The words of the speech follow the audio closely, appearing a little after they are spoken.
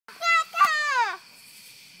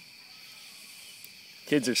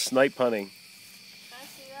Kids are snipe hunting. I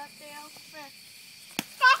see that, Dale.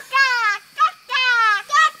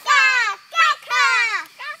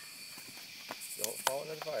 Don't fall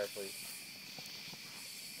into the fire, please.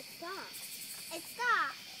 Stop. It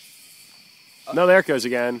stopped. No, there it goes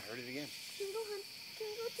again. Heard it again. Can we go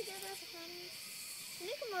together as a family? Can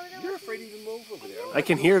you come over there? You're afraid to even move over there.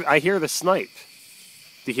 I hear the snipe.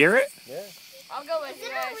 Do you hear it? Yeah. I'll go with you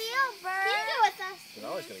guys. Is it a real bird? Can you go with us? I'm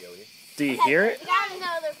always going to go with you. Do you hear it? We got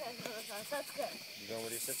another person with us. That's good. You going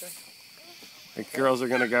with your sister? The girls are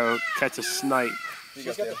gonna go catch a snipe. She's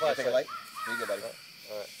got the flashlight. Take a light. Here you go, buddy.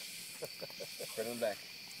 All right. Put it in the back.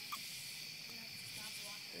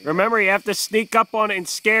 Remember, you have to sneak up on it and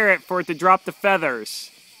scare it for it to drop the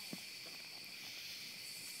feathers.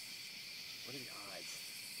 What are the odds?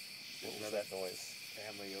 What was that noise?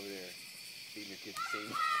 Family over there feeding your kids to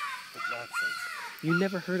see. It's nonsense. You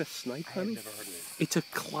never heard of snipe hunting? I've never heard of it. It's a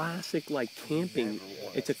classic, like, camping.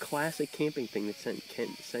 It's a classic camping thing that send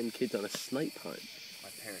kids on a snipe hunt.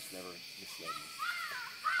 My parents never misled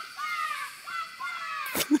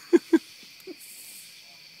me.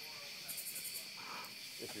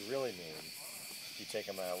 If you're really mean, you take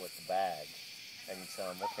them out with the bag and you tell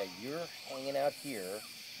them, okay, you're hanging out here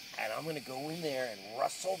and I'm going to go in there and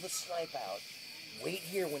rustle the snipe out. Wait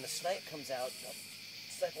here when the snipe comes out. The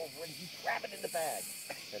snipe will ready, you grab it in the bag.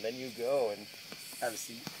 And then you go and have a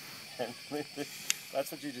seat. And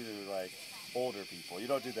that's what you do to, like, older people. You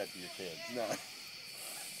don't do that to your kids. No.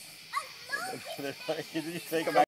 They're like, you take them out.